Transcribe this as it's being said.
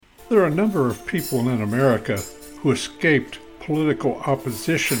There are a number of people in America who escaped political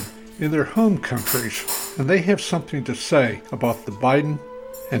opposition in their home countries, and they have something to say about the Biden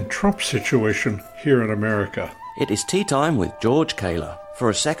and Trump situation here in America. It is tea time with George Kaler. For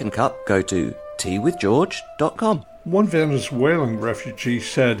a second cup, go to teawithgeorge.com. One Venezuelan refugee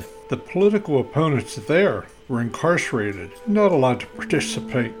said the political opponents there were incarcerated and not allowed to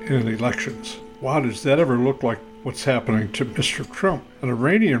participate in elections. Wow, does that ever look like what's happening to Mr. Trump? An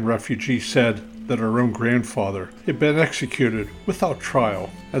Iranian refugee said that our own grandfather had been executed without trial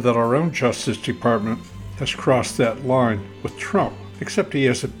and that our own Justice Department has crossed that line with Trump, except he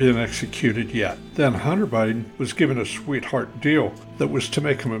hasn't been executed yet. Then Hunter Biden was given a sweetheart deal that was to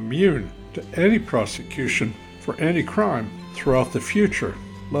make him immune to any prosecution for any crime throughout the future,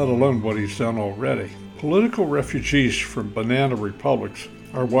 let alone what he's done already. Political refugees from banana republics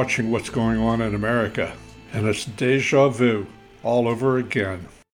are watching what's going on in America, and it's deja vu all over again.